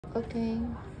Okay.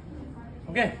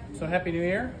 Okay, so Happy New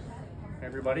Year,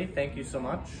 everybody. Thank you so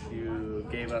much. You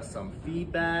gave us some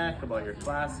feedback about your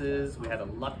classes. We had a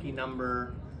lucky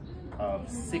number of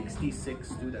 66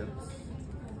 students.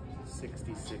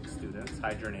 66 students.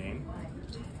 Hi, your name.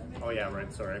 Oh yeah,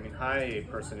 right, sorry. I mean, hi, a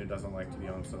person who doesn't like to be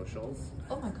on socials.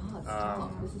 Oh my god,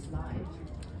 stop. This is live.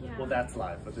 Yeah. Well, that's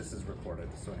live, but this is recorded,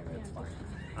 so anyway, it's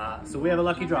fine. So we have a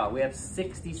lucky draw. We have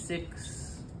 66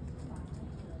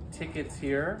 tickets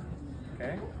here,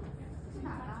 okay?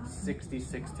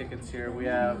 66 tickets here. We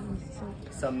have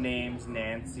some names: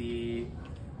 Nancy,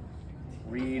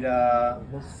 Rita,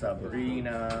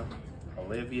 Sabrina,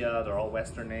 Olivia. They're all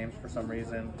Western names for some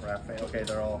reason. Raphael. Okay,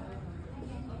 they're all.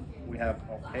 We have.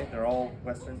 Okay, they're all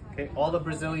Western. Okay, all the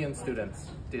Brazilian students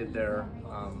did their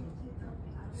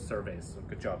surveys. So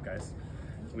good job, guys.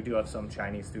 We do have some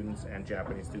Chinese students and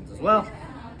Japanese students as well.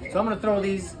 So I'm gonna throw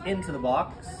these into the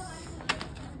box.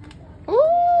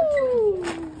 Ooh!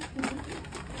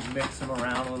 Mix them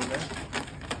around a little bit.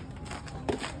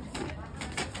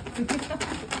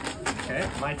 Okay,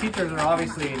 my teachers are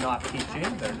obviously not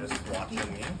teaching, they're just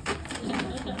watching me.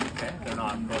 Okay, they're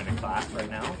not going to class right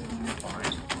now, which is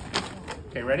fine.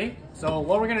 Okay, ready? So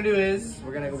what we're gonna do is,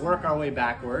 we're gonna work our way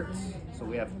backwards. So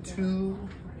we have 2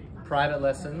 private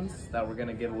lessons that we're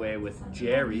gonna give away with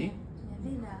Gerry.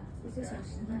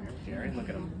 Gerry, look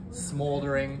at him.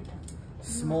 Smoldering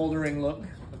look.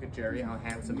 Look at Gerry, how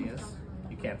handsome he is.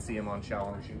 You can't see him on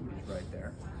Xiao, he's right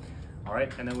there. All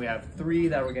right, and then we have 3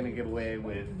 that we're gonna give away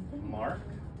with Mark,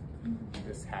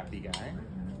 this happy guy.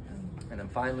 And then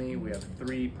finally, we have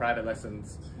 3 private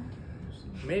lessons.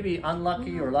 Maybe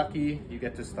unlucky or lucky, you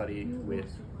get to study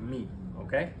with me,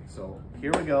 okay? So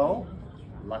here we go,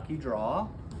 lucky draw.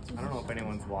 I don't know if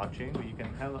anyone's watching, but you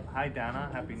can, hi Dana,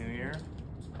 Happy New Year.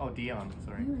 Oh, Dion,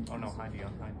 sorry. Oh no, hi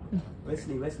Dion, hi.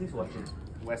 Wesley's watching.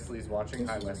 Wesley's watching.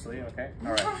 Hi, Wesley. Okay.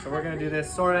 All right. So we're gonna do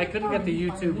this. Sorry, I couldn't get the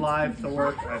YouTube live to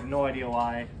work. I have no idea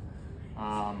why.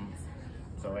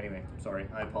 So anyway, sorry.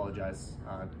 I apologize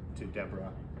to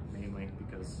Deborah mainly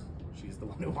because she's the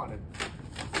one who wanted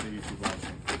the YouTube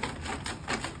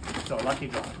live. So lucky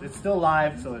draw. It's still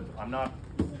live, so I'm not.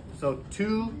 So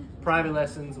 2 private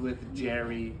lessons with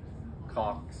Gerry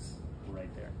Cox right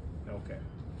there. Okay.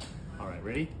 All right.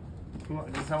 Ready?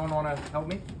 Does someone want to help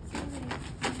me?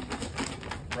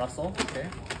 Russell, okay.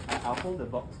 I'll hold the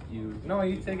box. No,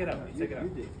 you take it out. You take it out.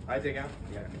 I take it out?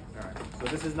 Yeah. All right. So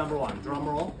this is number 1. Drum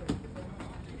roll.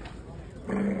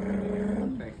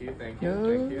 Thank you, thank you,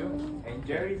 thank you. And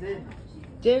Gerry's in.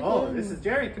 Gerry. Oh, this is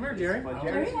Gerry. Come here, Gerry.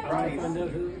 Gerry's I find out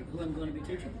who I'm going to be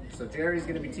teaching. So Gerry's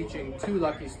going to be teaching 2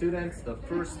 lucky students. The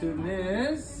first student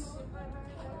is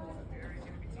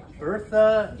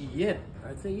Bertha Yip.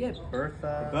 I'd say Yip.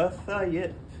 Bertha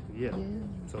Yip. Yip.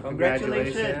 So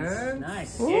Congratulations. congratulations.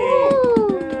 Nice.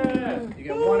 Ooh. Yeah. You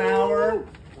get 1 hour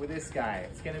with this guy.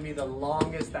 It's going to be the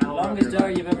longest hour. Longest hour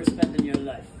you've ever spent in your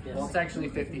life. Yes. Well, it's actually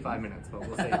 55 minutes, but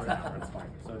we'll say for an hour. It's fine.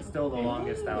 So it's still the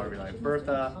longest hour of your life.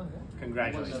 Bertha,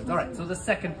 congratulations. All right, so the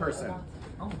second person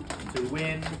to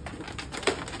win.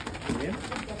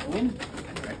 Win?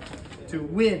 Right. To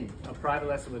win a private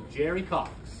lesson with Gerry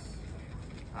Cox,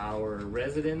 our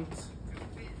resident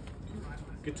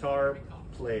guitar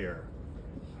player,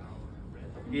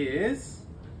 is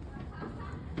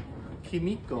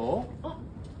Kimiko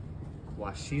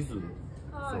Washizu.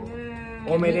 So,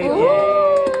 omerete.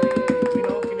 You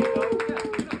know Kimiko?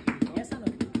 Yes, I know.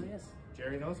 Yes.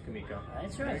 Gerry knows Kimiko.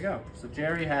 That's There right. you go. So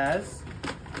Gerry has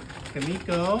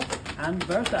Kimiko And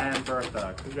Bertha. and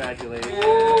Bertha. Congratulations.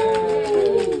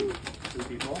 Yay. 2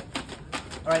 people.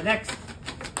 All right, next,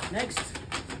 Next.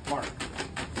 Mark.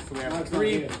 So we have Mark's not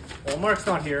 3. here. Well, Mark's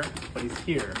not here, but he's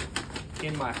here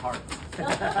in my heart.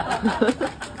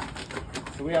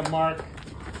 So we have Mark,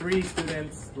 3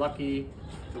 students lucky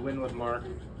to win with Mark.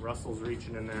 Russell's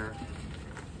reaching in there.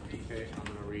 Okay, I'm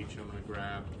gonna reach, I'm gonna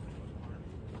grab.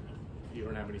 You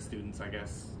don't have any students, I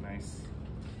guess. Nice.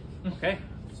 Okay,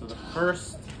 so the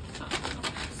first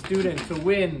student to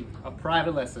win a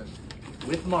private lesson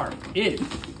with Mark is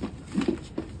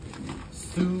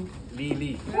Sue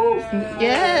Lili.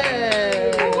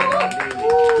 Yay!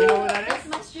 You know who that is? That's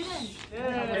my student.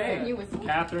 Okay. You with me.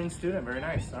 Catherine student, very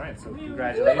nice. All right, so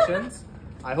congratulations.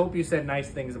 I hope you said nice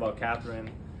things about Catherine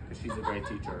because she's a great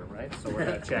teacher, right? So we're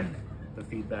gonna check the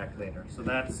feedback later. So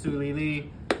that's Sue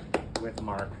Lili with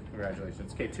Mark.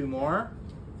 Congratulations. Okay, 2 more.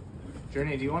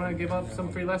 Journey, do you want to give up some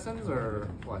free lessons or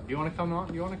what? Do you want to come on?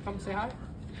 Do you want to come say hi?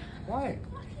 Why?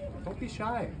 Don't be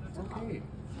shy. It's okay.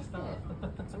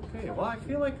 It's okay. Well, I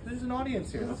feel like there's an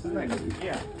audience here. This is nice.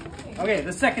 Yeah. Okay,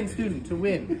 the second student to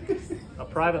win a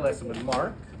private lesson with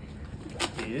Mark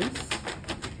is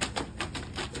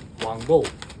Wangbo.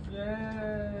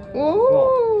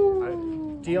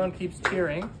 Ooh. Dion keeps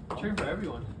cheering. Cheering for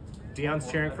everyone.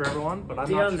 Dion's cheering for everyone, but I'm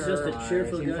Dion's not sure. just a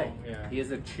cheerful guy. Yeah. He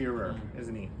is a cheerer,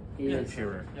 isn't he? He He's is. a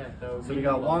cheerer. Yeah, So we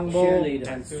got Wangbo Cheerleader.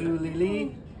 and Su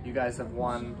Lili. You guys have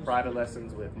won private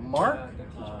lessons with Mark,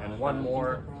 and one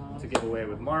more to give away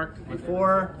with Mark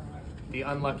before the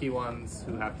unlucky ones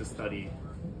who have to study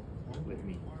with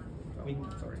me. So,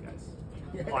 sorry, guys.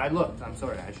 Oh, I looked. I'm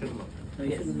sorry. I shouldn't look. No,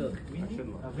 you shouldn't look. I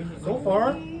shouldn't look. So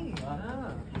far,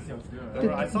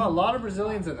 I saw a lot of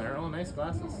Brazilians in there. Oh, nice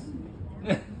glasses.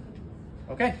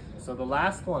 Okay, so the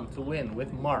last one to win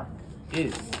with Mark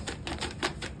is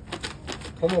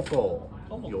Tomoko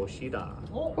Yoshida.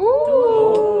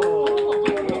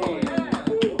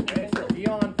 Okay, so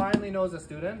Dion finally knows a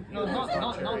student. No, not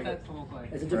that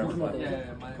Tomoko. It's a different Tomoko. one.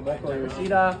 Yeah, Tomoko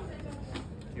Yoshida.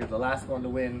 You're the last one to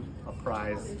win a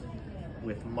prize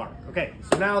with Mark. Okay,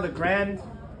 so now the grand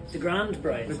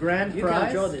prize. The grand you prize?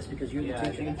 can't draw this because you're the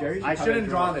teacher. Gerry I shouldn't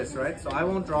draw this, right? So I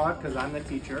won't draw it because I'm the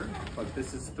teacher, but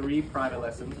this is 3 private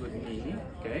lessons with me,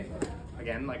 okay?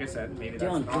 Again, like I said, maybe that's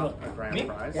Dion, not draw. a grand Me?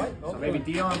 prize. What? So maybe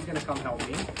Dion's gonna come help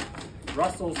me.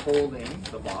 Russell's holding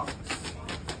the box.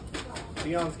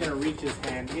 Dion's gonna reach his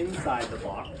hand inside the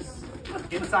box,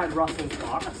 inside Russell's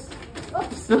box.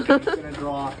 He's gonna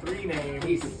draw 3 names.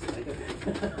 He's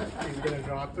gonna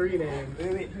draw 3 names.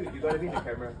 Wait, you gotta be in the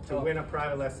camera. To win a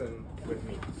private lesson with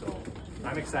me. So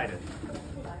I'm excited.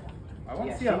 I want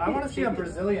to see. shake I want it, to see a shake it.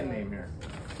 Brazilian name here.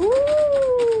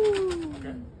 Ooh.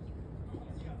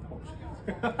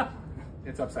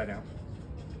 It's upside down.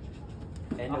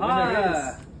 And the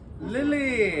winner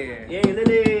Lily. is... Yay,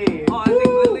 Lily! Oh, I think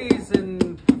Lily's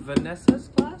in Vanessa's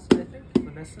class. I think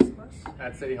Vanessa's class.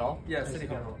 At City Hall. Yeah, City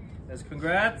Hall. Yes,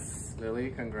 congrats.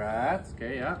 Lily, congrats.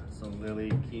 Okay, yeah. So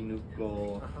Lily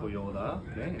Kinuko Toyoda.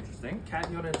 Okay, interesting. Kat,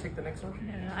 you wanna take the next one?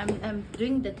 I'm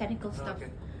doing the technical stuff.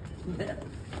 Okay.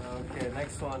 Okay,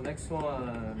 next one.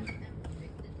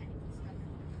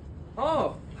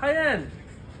 Oh, Hyen.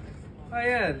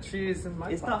 Hyen, she's in my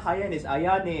It's class. not Hayan, it's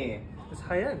Ayane. It's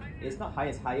Hyen. It's not Hayan,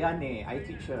 it's Hayane. I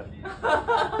teach her.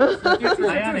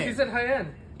 Ayane. She said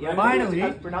Hyen. Yeah, Finally,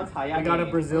 it's pronounced Hayane. We got a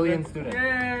Brazilian student.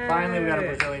 Yay! Finally, we got a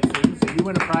Brazilian student. So you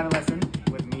win a private lesson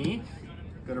with me.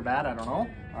 Good or bad, I don't know.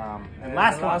 And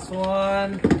last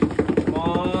one. Come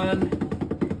on.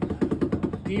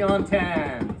 Dion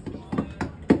Tan.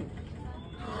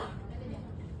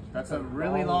 That's a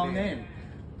really long name.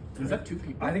 Is that 2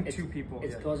 people? I think 2 people.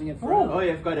 It's Yeah. causing a Oh, frown.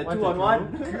 you've got a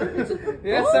 2-on-1.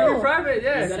 Yeah, Oh. semi-private,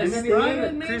 yeah. Is that a Semi-private,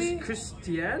 semi-private, maybe?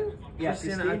 Christian? Yeah,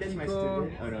 Christian Christine, that's my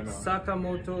Akiko student. Oh, no.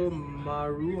 Sakamoto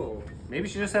Maruo. Maybe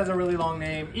she just has a really long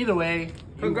name. Either way,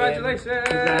 you Congratulations. win.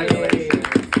 Congratulations.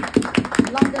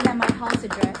 Longer than my house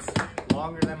address.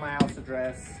 Longer than my house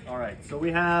address. All right, so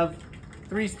we have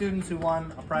 3 students who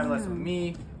won a private lesson with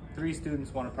me. 3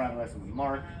 students won a private lesson with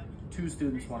Mark. 2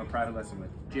 students won a private lesson with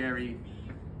Gerry.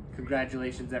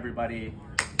 Congratulations, everybody.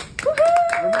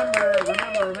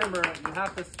 Remember, you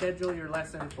have to schedule your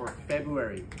lesson for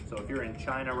February. So if you're in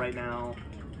China right now,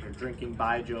 you're drinking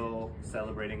baijiu,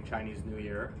 celebrating Chinese New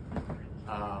Year,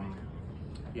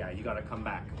 yeah, you gotta come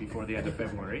back before the end of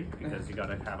February because you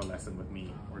gotta have a lesson with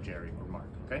me or Gerry or Mark,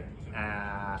 okay?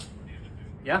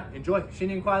 Yeah, enjoy.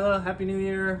 Xinyan Kuaila, Happy New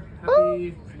Year,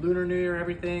 Happy Lunar New Year,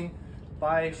 everything.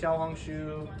 Bye, Xiao.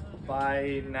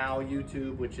 By now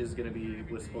YouTube, which is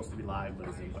was supposed to be live, but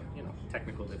isn't, but you know,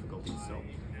 technical difficulties. So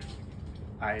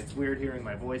it's weird hearing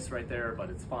my voice right there, but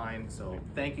it's fine. So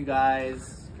thank you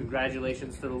guys.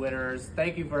 Congratulations to the winners.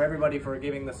 Thank you for everybody for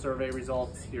giving the survey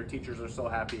results. Your teachers are so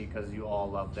happy because you all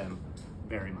love them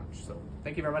very much. So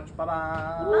thank you very much.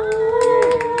 Bye-bye.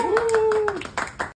 Bye.